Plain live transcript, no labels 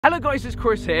Hello guys, it's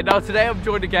Chris here. Now today I'm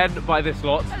joined again by this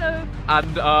lot. Hello.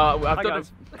 And I've Hi, done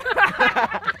Is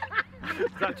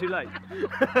that too late?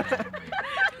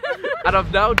 and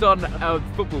I've now done a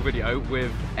football video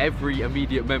with every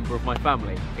immediate member of my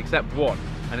family except one,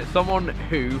 and it's someone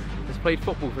who has played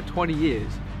football for 20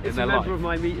 years in their life.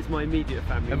 It's my immediate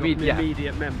family, not an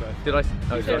immediate member. Did I?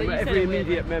 Oh, sorry. Every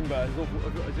immediate member, as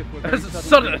if we're very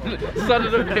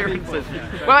sudden appearances.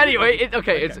 Well, anyway,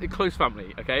 it's a close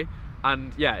family, okay?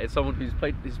 And yeah, it's someone who's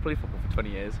played football for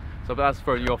 20 years, so that's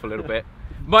throwing you off a little bit.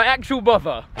 My actual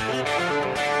mother.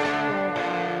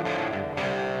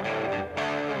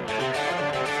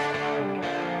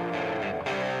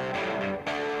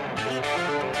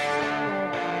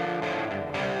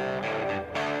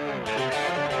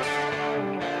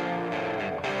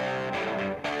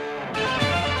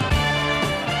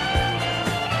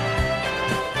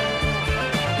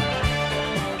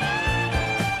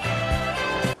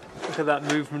 Look at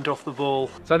that movement off the ball.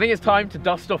 So I think it's time to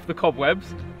dust off the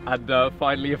cobwebs and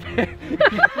finally appear.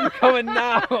 You're coming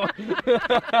now.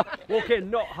 Walk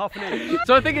in, not half an inch.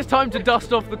 So I think it's time to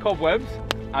dust off the cobwebs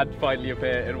and finally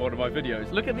appear in one of my videos.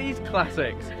 Look at these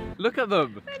classics. Look at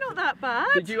them. They're not that bad.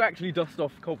 Did you actually dust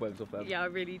off cobwebs off them? Yeah, I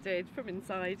really did, from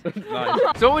inside.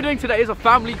 Nice. So what we're doing today is a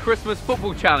family Christmas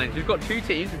football challenge. We've got two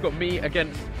teams. We've got me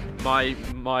against my.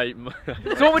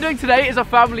 So what we're doing today is a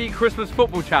family Christmas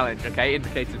football challenge, okay,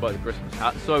 indicated by the Christmas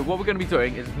hat. So what we're going to be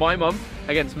doing is my mum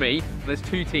against me, and there's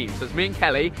two teams. So it's me and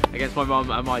Kelly against my mum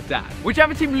and my dad.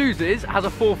 Whichever team loses has a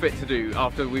forfeit to do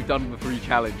after we've done the 3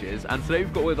 challenges. And today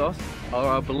we've got with us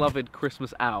our beloved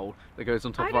Christmas owl that goes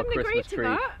on top of our Christmas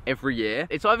tree every year.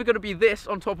 It's either going to be this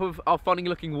on top of our funny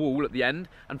looking wall at the end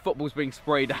and football's being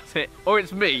sprayed at it, or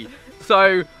it's me.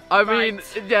 So, I mean,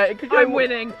 yeah, it could go. I'm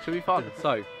winning. Should be fun.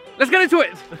 So, let's get into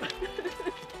it!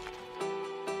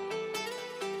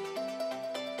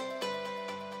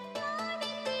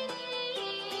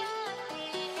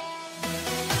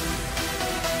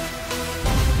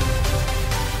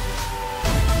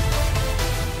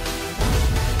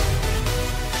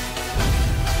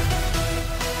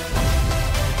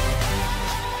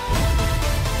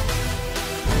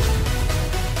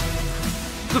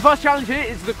 The first challenge here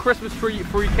is the Christmas tree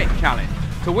free kick challenge.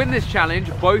 To win this challenge,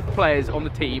 both players on a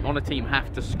team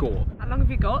have to score. How long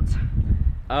have you got?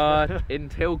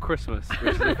 Until Christmas,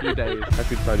 which is a few days. I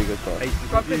could try to go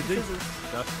first. Rock, paper, scissors.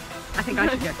 No. I think I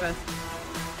should go first.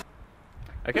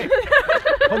 Okay.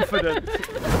 Confident.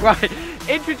 Right,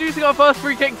 introducing our first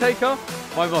free kick taker,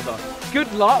 my mother.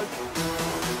 Good luck.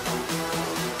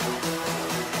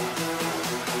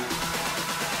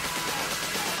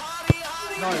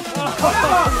 No.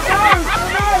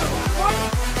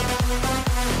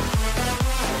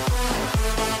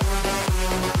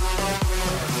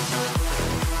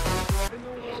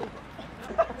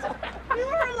 We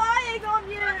were relying on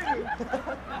you!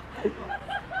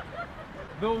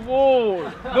 The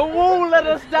wall let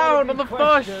us down on the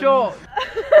first shot.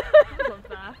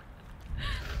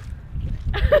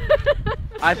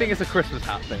 I think it's a Christmas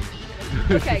hat thing.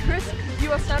 Okay, Chris,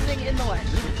 you are standing in the way.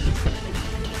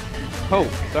 Oh,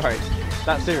 sorry.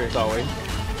 That's serious, are we?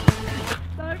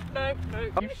 No.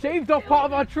 You shaved off part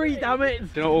of our tree, damn it! Do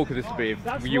you know how awkward this would be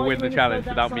if you win the challenge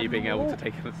without me being able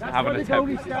to have an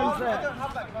attempt?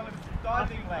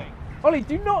 Ollie,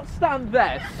 do not stand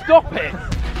there. Stop it!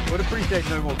 Would appreciate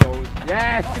no more goals.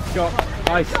 Yes, good shot.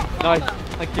 Nice.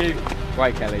 Thank you.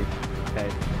 Right, Kelly. Okay.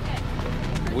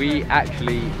 We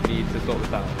actually need to sort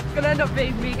this out. It's gonna end up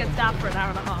being me against Dad for an hour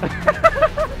and a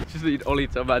half. Just need Ollie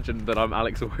to imagine that I'm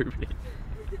Alex Awobi.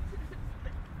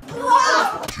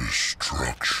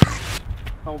 Destruction.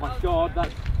 Oh my god,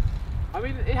 that's... I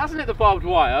mean, it hasn't hit the barbed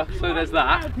wire, so there's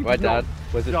that. Right, Dad,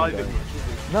 where's it going?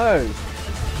 No! Would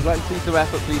you like to see some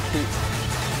effort, please, keep...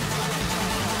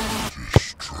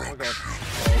 Oh my god.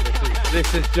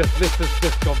 This has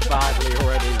just gone badly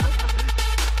already.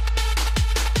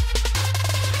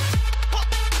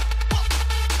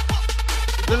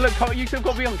 Look, you still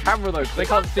got to be on camera though, because they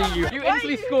can't see you. You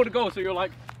instantly scored a goal, so you're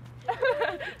like...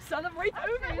 Celebrate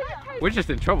over here. We're just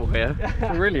in trouble here.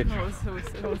 We're really in trouble.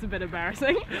 It was a bit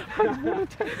embarrassing.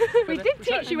 We did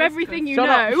teach you everything you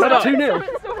Shut know. up.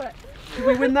 2-0. Did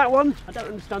we win that one? I don't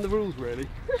understand the rules really.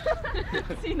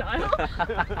 Senile.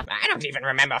 I don't even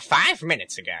remember 5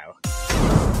 minutes ago.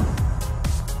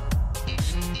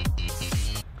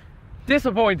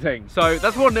 Disappointing. So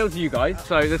that's 1-0 to you guys.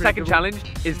 So the second challenge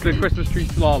is the Christmas tree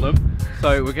slalom.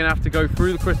 So we're gonna have to go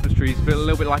through the Christmas trees, a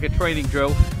little bit like a training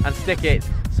drill, and stick it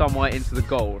somewhere into the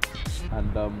goal.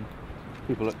 And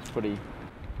people look pretty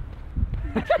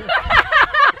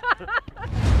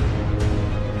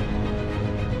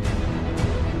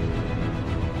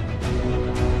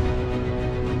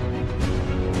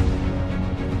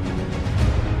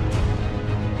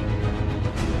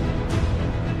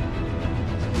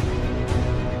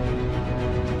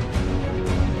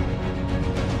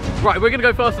Right, we're gonna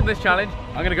go first on this challenge.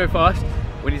 I'm gonna go first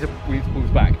when he's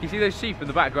pulls back. You see those sheep in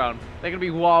the background? They're gonna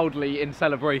be wildly in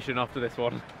celebration after this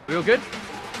one. We all good?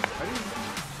 Ready?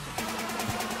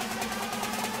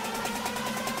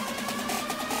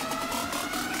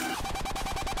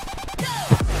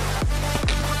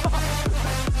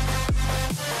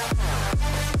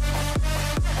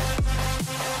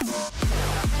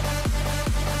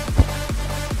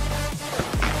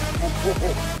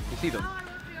 You see them?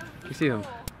 You see them?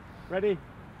 Ready?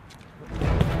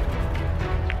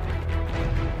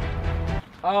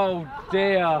 Oh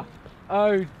dear.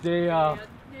 Oh dear.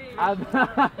 And,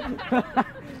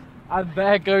 and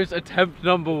there goes attempt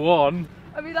number 1.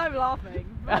 I mean, I'm laughing.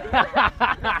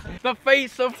 The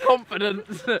face of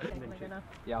confidence.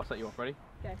 Yeah, I'll set you off. Ready?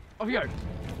 Okay. Off you go.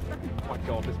 Oh my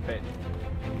god, this pitch.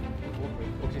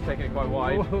 Oh, she's taking it quite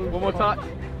wide. Whoa. One more touch.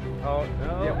 Oh,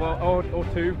 no. Yeah, well, or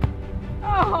 2.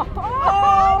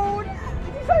 Oh!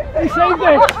 He saved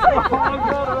it!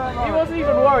 Oh, He wasn't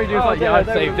even worried. He was like, yeah, I've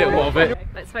saved it. What of it?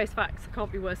 Let's face facts. I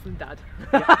can't be worse than Dad.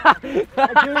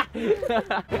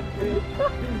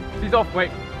 She's off.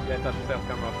 Wait. Yeah, that's the self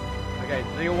camera. Okay,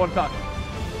 now you're 1 touch.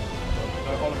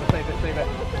 No, Oliver, save it, save it.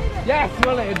 Yes,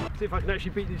 well in. See if I can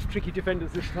actually beat these tricky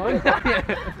defenders this time.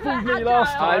 Fooled me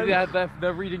last time. Yeah,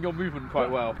 they're reading your movement quite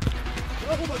well.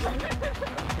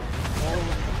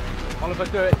 Oliver,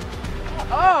 do it.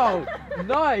 Oh,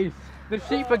 nice. The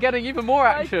sheep are getting even more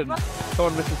action. Come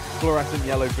on, Mrs. Fluorescent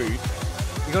Yellow Boot.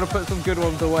 You got to put some good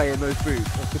ones away in those boots.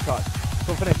 That's the touch. Come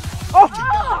on, finish. Oh!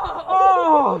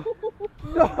 Oh!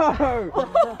 No!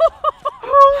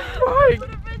 Oh my! Would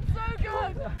have been so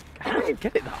good. How did you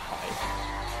get it that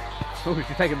high? Oh,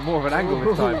 she's taking more of an angle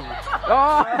this time.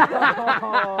 Oh!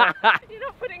 You're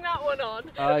not putting that one on.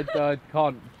 I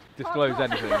can't disclose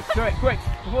anything. Do it, quick,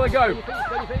 before they go.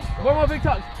 One more big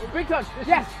touch. Big touch.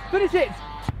 Yes, finish it.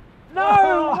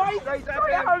 No! Why straight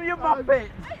down, you muppet!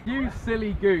 You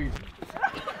silly goose.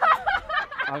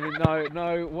 I mean,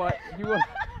 no, what? You were...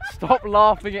 Stop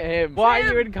laughing at him. Why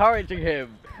are you encouraging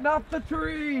him? Not the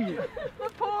tree! The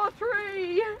poor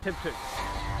tree. Attempt 2.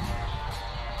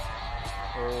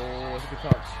 Oh, it's a good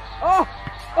touch. Oh!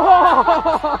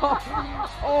 Oh!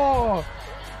 Oh!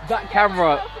 That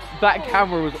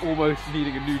camera was almost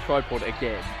needing a new tripod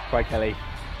again. Right, Kelly.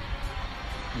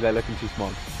 They're looking too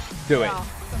smug. Do it.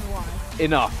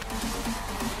 Enough.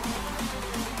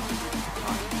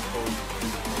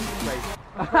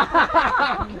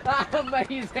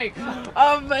 Amazing!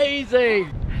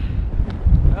 Amazing!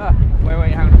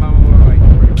 Wait, hang on, wait.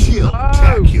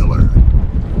 Kill-tacular.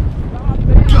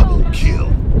 Double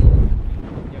kill.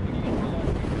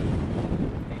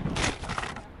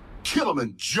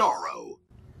 Kilimanjaro.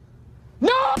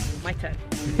 No! My turn.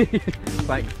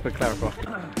 Thanks for clarifying.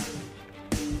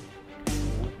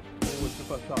 What's the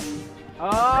first time?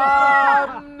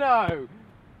 Oh no!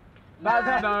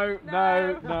 That's no.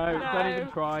 Don't even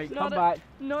try. Come back.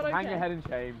 Not okay. Hang your head in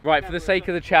shame. Right, for the sake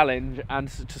of the challenge and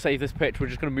to save this pitch, we're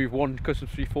just going to move 1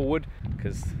 Christmas tree forward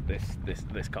because this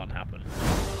can't happen.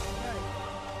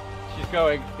 She's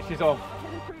going. She's off.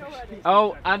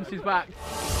 Oh, and she's back.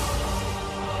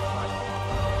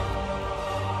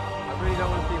 I really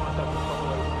don't want to see myself as top.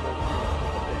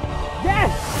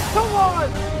 Yes! Come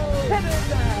on! Hit it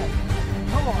there!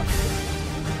 Come on!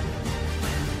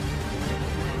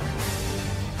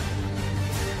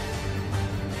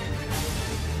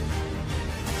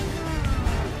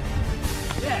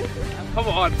 Yes! Come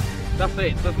on! That's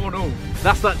it. That's 1-all.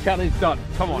 That's that challenge done.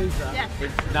 Come on. Yes.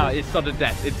 It's sudden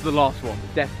death. It's the last one.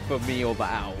 Death for me or the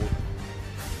owl.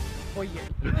 For you.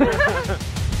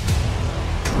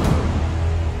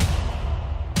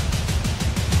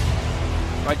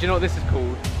 Right, do you know what this is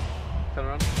called? Turn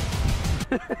around.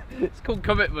 It's called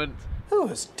commitment. Who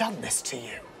has done this to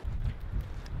you?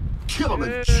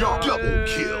 Kilimanjaro. Double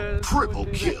kill. Triple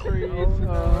kill.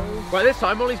 Right, this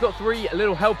time Molly's got 3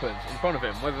 little helpers in front of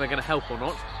him. Whether they're going to help or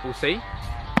not, we'll see.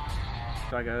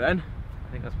 Should I go then?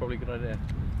 I think that's probably a good idea.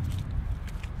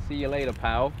 See you later,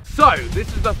 pal. So, this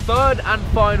is the 3rd and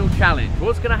final challenge.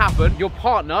 What's going to happen, your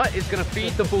partner is going to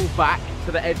feed the ball back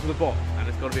to the edge of the box. And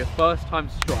it's got to be a first time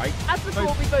strike. As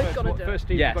before, we both got to do it.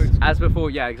 Yes, as before,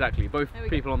 yeah, exactly. Both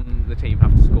people on the team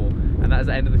have to score. And that is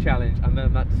the end of the challenge. And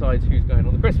then that decides who's going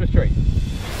on the Christmas tree.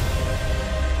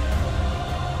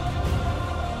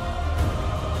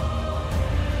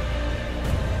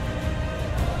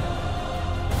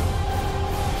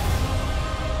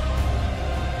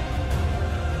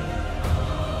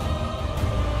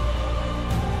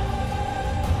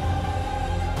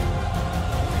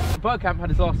 Bergkamp had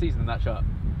his last season in that shirt,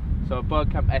 so a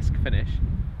Bergkamp-esque finish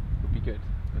would be good.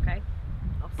 Okay.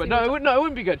 But no, it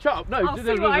wouldn't be good. Shut up. No. I'll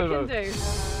see what I can do.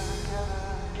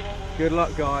 Good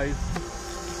luck, guys.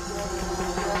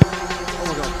 Oh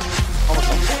my god. Oh my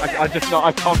god. I just not.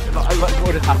 I can't.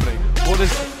 What is happening?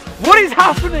 What is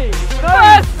happening? No,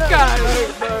 Let's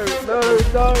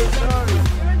go. No.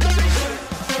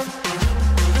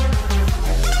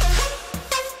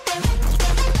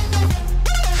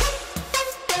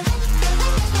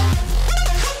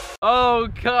 Oh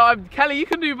god, Kelly, you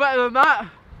can do better than that.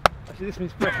 Actually, this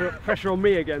means pressure on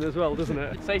me again as well, doesn't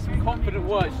it? Say some confident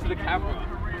words to the camera.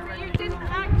 You didn't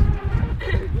act.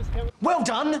 Well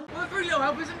done. Well, the 3 little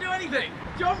help isn't do anything.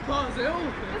 Jump, Basil.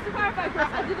 Just to clarify, Chris,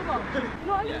 I did it wrong.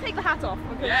 No, I'm going to take the hat off.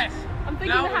 Okay? Yes. I'm thinking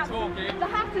Now the we're hat. talking. The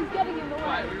hat is getting in the way.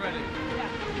 Right, are we ready? Yeah.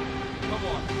 Come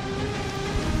on.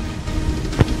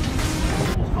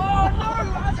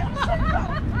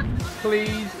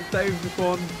 Please save this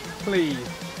one. Please.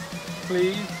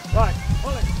 Please. Right,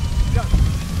 Ollie, go.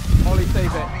 Ollie,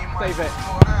 save it. Save it.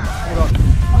 Hold on.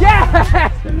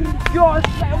 Yes! God,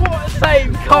 what a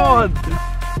save! Come on!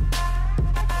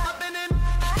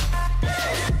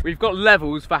 We've got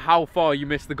levels for how far you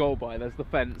miss the goal by. There's the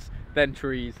fence, then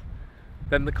trees,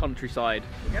 then the countryside.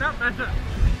 Get up, Nessa.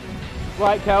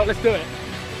 Right, Kel, let's do it.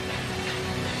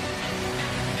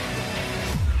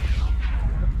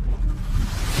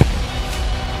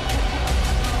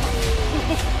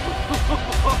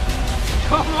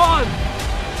 Come on!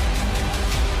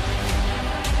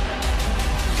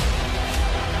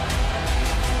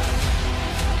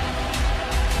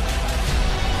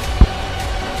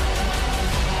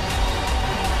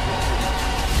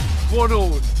 One all.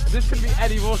 This couldn't be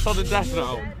any more sudden death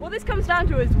now. What this comes down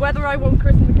to is whether I want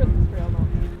Chris in the Christmas tree or not.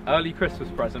 Early Christmas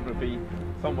present would be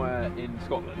somewhere in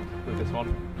Scotland with this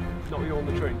one. Not you on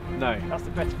the tree. No. That's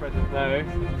the best present. No.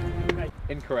 Okay,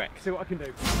 Incorrect. see what I can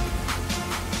do.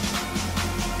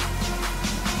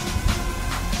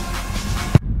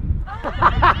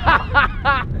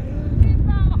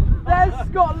 There's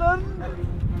Scotland!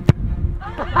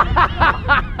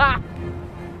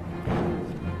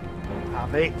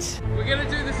 Have it. We're gonna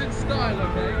do this in style,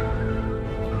 okay?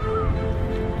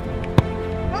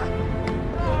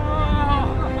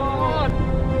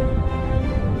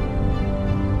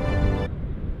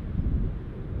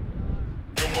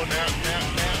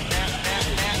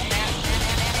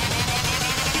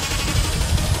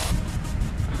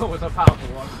 That was a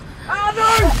powerful one. Ah, no!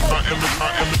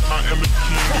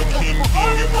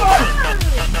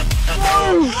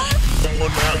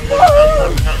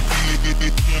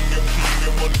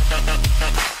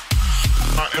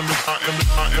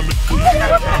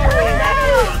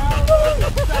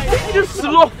 You just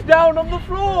sloughed down on the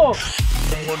floor!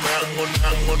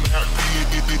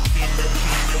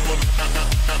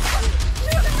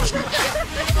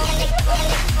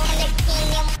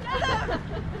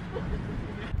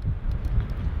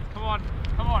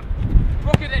 Come on,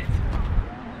 rocket it!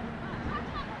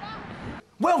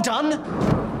 Well done.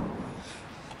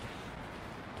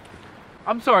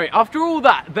 I'm sorry, after all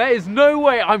that, there is no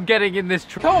way I'm getting in this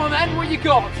tree. Come on then, what you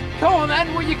got? Come on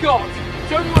then, what you got?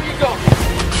 Show me what you got.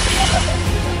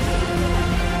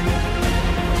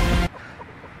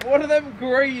 One of them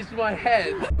grazed my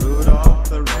head.